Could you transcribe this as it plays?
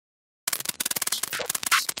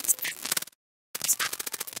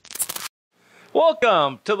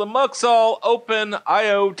Welcome to the Muxall Open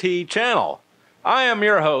IoT channel. I am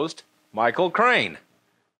your host, Michael Crane.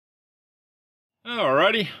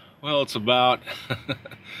 Alrighty, well it's about,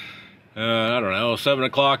 I don't know, 7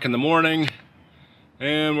 o'clock in the morning,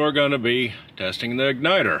 and we're going to be testing the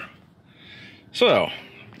igniter. So,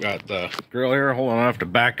 got the grill here. Hold on, I have to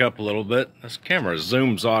back up a little bit. This camera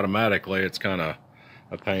zooms automatically. It's kind of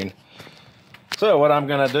a pain. So what I'm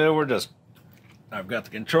going to do, I've got the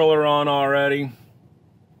controller on already,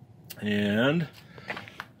 and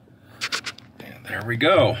there we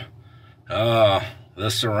go. The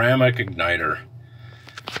ceramic igniter.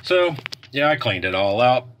 So yeah, I cleaned it all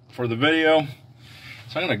out for the video.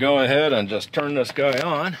 So I'm gonna go ahead and just turn this guy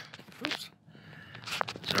on. Oops.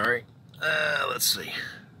 Sorry. Let's see.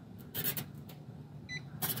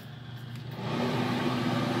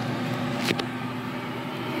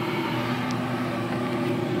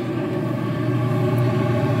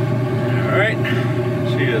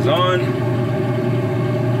 She is on.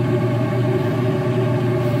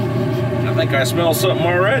 I think I smell something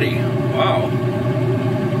already. Wow.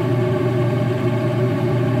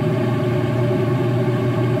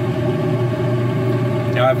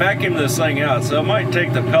 Now I vacuumed this thing out, so it might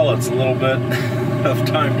take the pellets a little bit of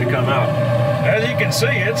time to come out. As you can see,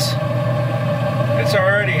 it's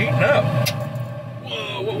already heating up.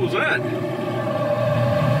 Whoa, what was that?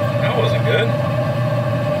 That wasn't good.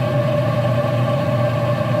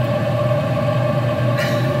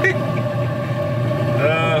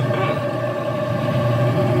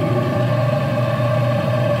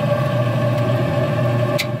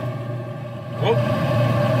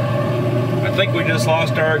 I think we just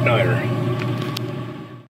lost our igniter.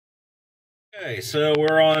 Okay, so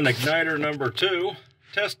we're on igniter number 2,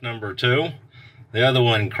 test number 2. The other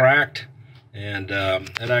one cracked, and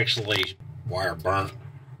it actually wire burnt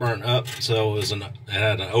up, so it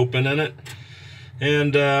had an open in it,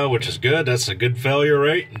 and which is good. That's a good failure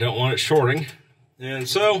rate. Don't want it shorting. And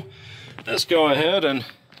so let's go ahead and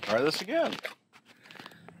try this again.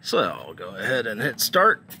 So I'll go ahead and hit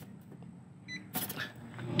start.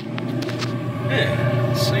 Yeah,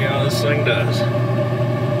 let's see how this thing does.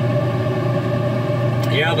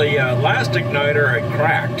 Yeah, the last igniter had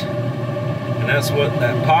cracked, and that's what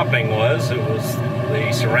that popping was. It was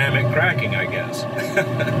the ceramic cracking, I guess.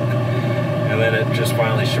 And then it just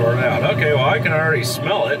finally shorted out. Okay, well I can already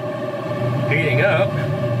smell it heating up.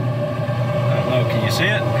 I don't know, can you see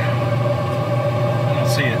it? I don't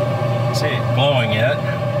see it glowing yet.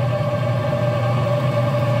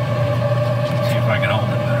 Let's see if I can hold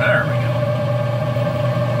it. There we go.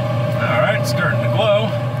 Alright, starting to glow.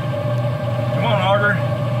 Come on, auger.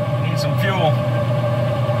 Need some fuel.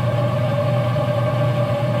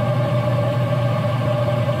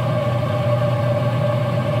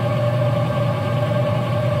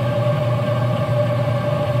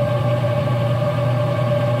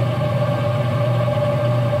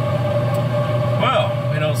 Well,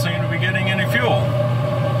 we don't seem to be getting any fuel.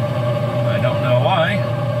 I don't know why.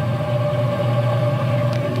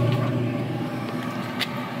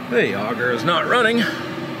 The auger is not running.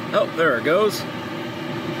 Oh, there it goes.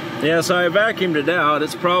 Yes, I vacuumed it out.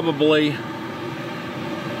 It's probably...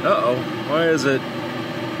 Uh-oh, why is it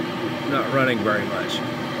not running very much?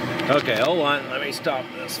 Okay, hold on, let me stop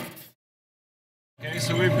this. Okay,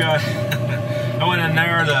 so we've got... I went in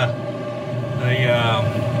there,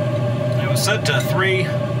 it was set to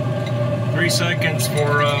 3 seconds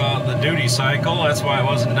for the duty cycle. That's why I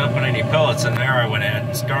wasn't dumping any pellets in there. I went ahead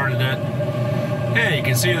and started it. And you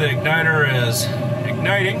can see the igniter is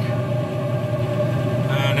igniting.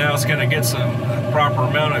 Now it's going to get some proper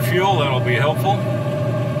amount of fuel. That'll be helpful.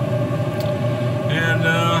 And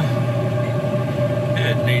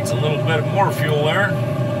it needs a little bit more fuel there.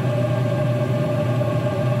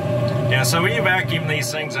 Yeah, so when you vacuum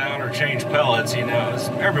these things out or change pellets, you know, as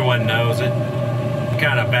everyone knows it, you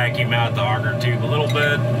kind of vacuum out the auger tube a little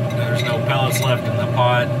bit. There's no pellets left in the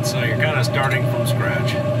pot, so you're kind of starting from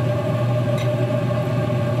scratch.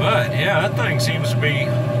 But yeah, that thing seems to be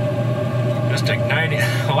just igniting,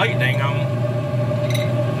 lightning.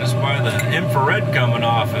 Just by the infrared coming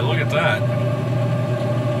off it. Look at that.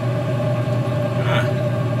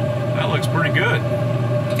 That looks pretty good.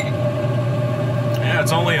 Yeah,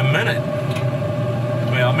 it's only a minute.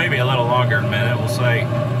 Well, maybe a little longer than a minute. We'll say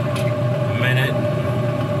a minute.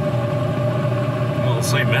 Well, let's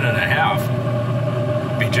say a minute and a half.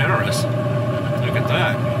 Be generous. Look at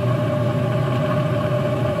that.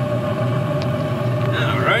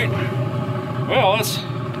 Alright, well that's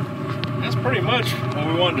pretty much what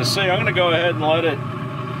we wanted to see. I'm going to go ahead and let it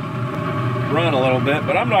run a little bit,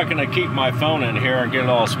 but I'm not going to keep my phone in here and get it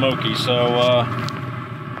all smoky, so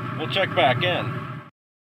we'll check back in.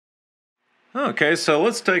 Okay, so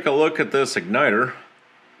let's take a look at this igniter.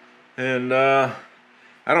 And I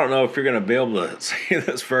don't know if you're going to be able to see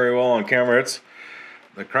this very well on camera.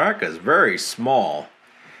 The crack is very small.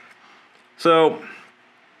 So,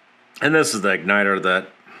 and this is the igniter that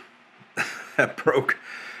that broke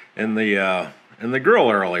in the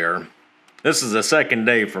grill earlier. This is the second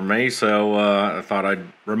day for me, so I thought I'd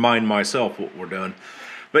remind myself what we're doing.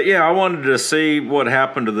 But yeah, I wanted to see what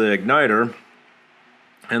happened to the igniter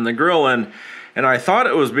and the grill, and I thought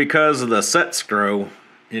it was because of the set screw.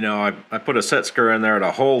 You know, I put a set screw in there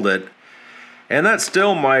to hold it, and that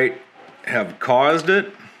still might have caused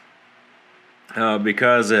it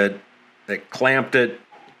because it clamped it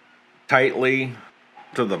tightly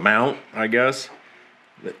to the mount, I guess,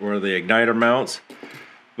 where the igniter mounts.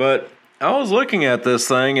 But I was looking at this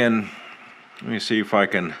thing, and let me see if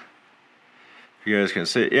you guys can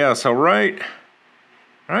see it. Yeah, so right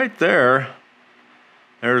there,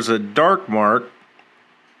 there's a dark mark,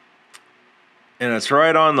 and it's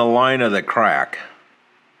right on the line of the crack.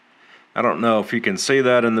 I don't know if you can see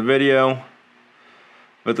that in the video,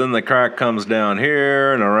 but then the crack comes down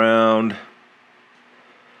here and around,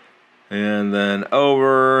 and then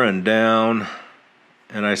over and down,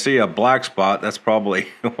 and I see a black spot. That's probably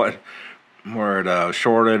where it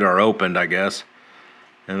shorted or opened, I guess.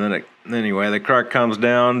 And then anyway, the crack comes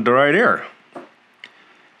down to right here.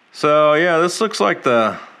 So yeah, this looks like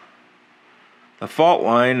the fault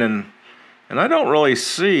line, and I don't really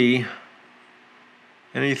see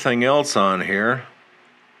anything else on here.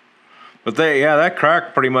 But that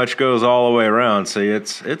crack pretty much goes all the way around. See,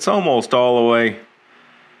 it's almost all the way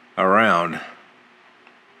around.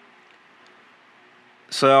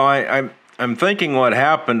 So I'm thinking what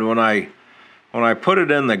happened when I put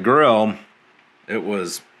it in the grill. It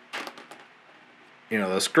was, you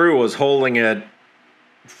know, the screw was holding it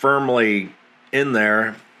firmly in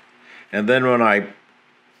there, and then when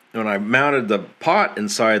I mounted the pot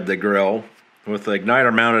inside the grill with the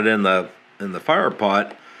igniter mounted in the fire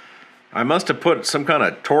pot, I must have put some kind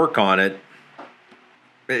of torque on it.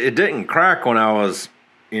 It didn't crack when I was,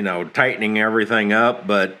 you know, tightening everything up,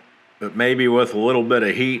 but maybe with a little bit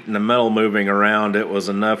of heat and the metal moving around, it was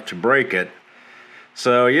enough to break it.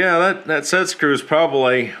 So yeah, that set screw is we're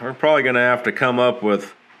probably going to have to come up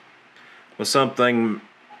with something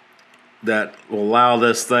that will allow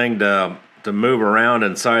this thing to move around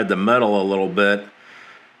inside the metal a little bit,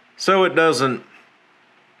 so it doesn't,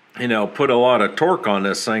 you know, put a lot of torque on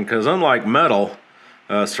this thing. Because unlike metal,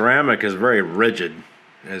 ceramic is very rigid,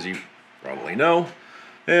 as you probably know,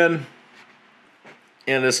 and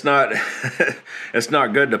it's not it's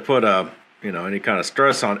not good to put any kind of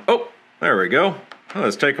stress on. Oh, there we go. Well,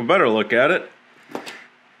 let's take a better look at it.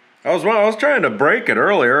 I was trying to break it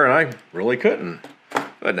earlier, and I really couldn't.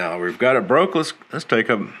 But now we've got it broke. Let's take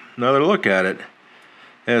another look at it.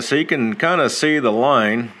 And so you can kind of see the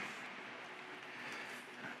line.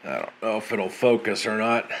 I don't know if it'll focus or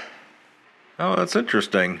not. Oh, that's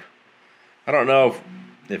interesting. I don't know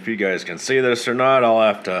if you guys can see this or not. I'll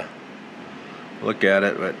have to look at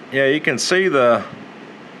it. But yeah, you can see the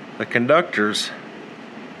conductors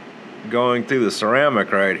going through the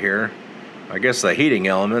ceramic right here. I guess the heating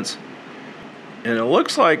elements. And it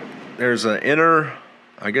looks like there's an inner,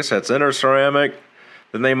 I guess that's inner ceramic.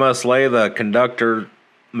 Then they must lay the conductor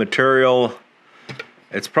material.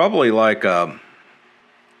 It's probably like I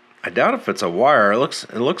doubt if it's a wire. It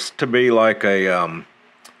looks to be like a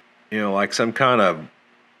like some kind of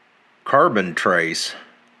carbon trace.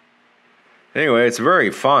 Anyway, it's very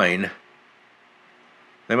fine.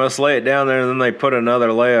 They must lay it down there, and then they put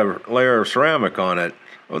another layer of ceramic on it.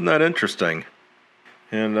 Wasn't that interesting?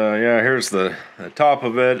 And yeah, here's the top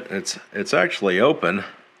of it. It's actually open.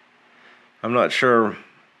 I'm not sure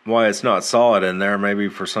why it's not solid in there. Maybe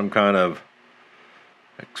for some kind of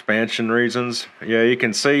expansion reasons. Yeah, you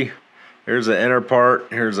can see here's the inner part,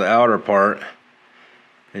 here's the outer part,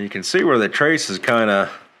 and you can see where the trace is kind of.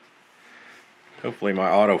 Hopefully my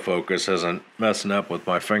autofocus isn't messing up with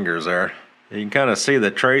my fingers there. You can kind of see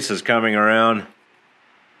the traces coming around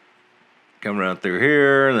through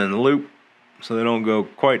here, and then loop, so they don't go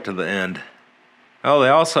quite to the end. Oh, they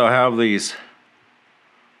also have these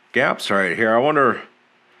gaps right here. I wonder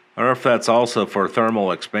if that's also for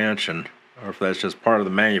thermal expansion, or if that's just part of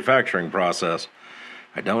the manufacturing process.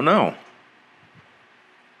 I don't know.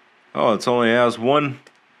 Oh, it only has one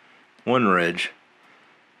ridge.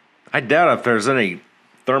 I doubt if there's any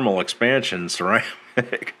thermal expansion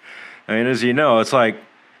ceramic. I mean, as you know, it's like,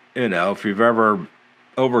 if you've ever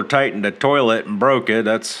over-tightened a toilet and broke it,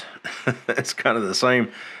 it's kind of the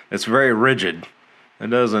same. It's very rigid. It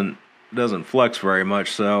doesn't doesn't flex very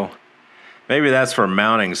much, so maybe that's for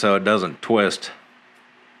mounting so it doesn't twist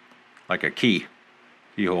like a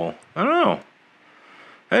keyhole. I don't know.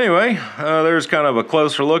 Anyway, there's kind of a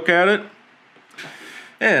closer look at it.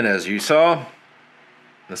 And as you saw,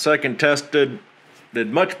 the second test did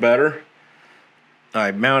much better.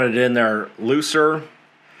 I mounted in there looser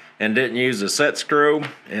and didn't use a set screw,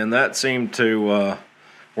 and that seemed to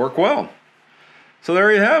work well. So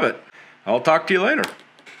there you have it. I'll talk to you later.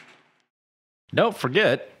 Don't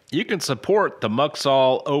forget, you can support the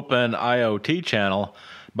Muxall Open IoT channel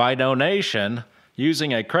by donation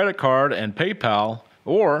using a credit card and PayPal,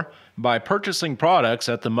 or by purchasing products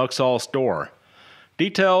at the Muxall store.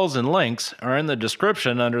 Details and links are in the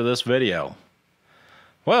description under this video.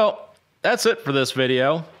 Well, that's it for this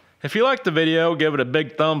video. If you liked the video, give it a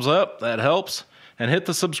big thumbs up, that helps, and hit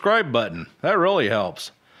the subscribe button, that really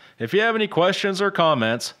helps. If you have any questions or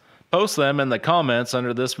comments, post them in the comments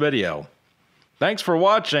under this video. Thanks for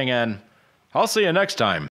watching, and I'll see you next time.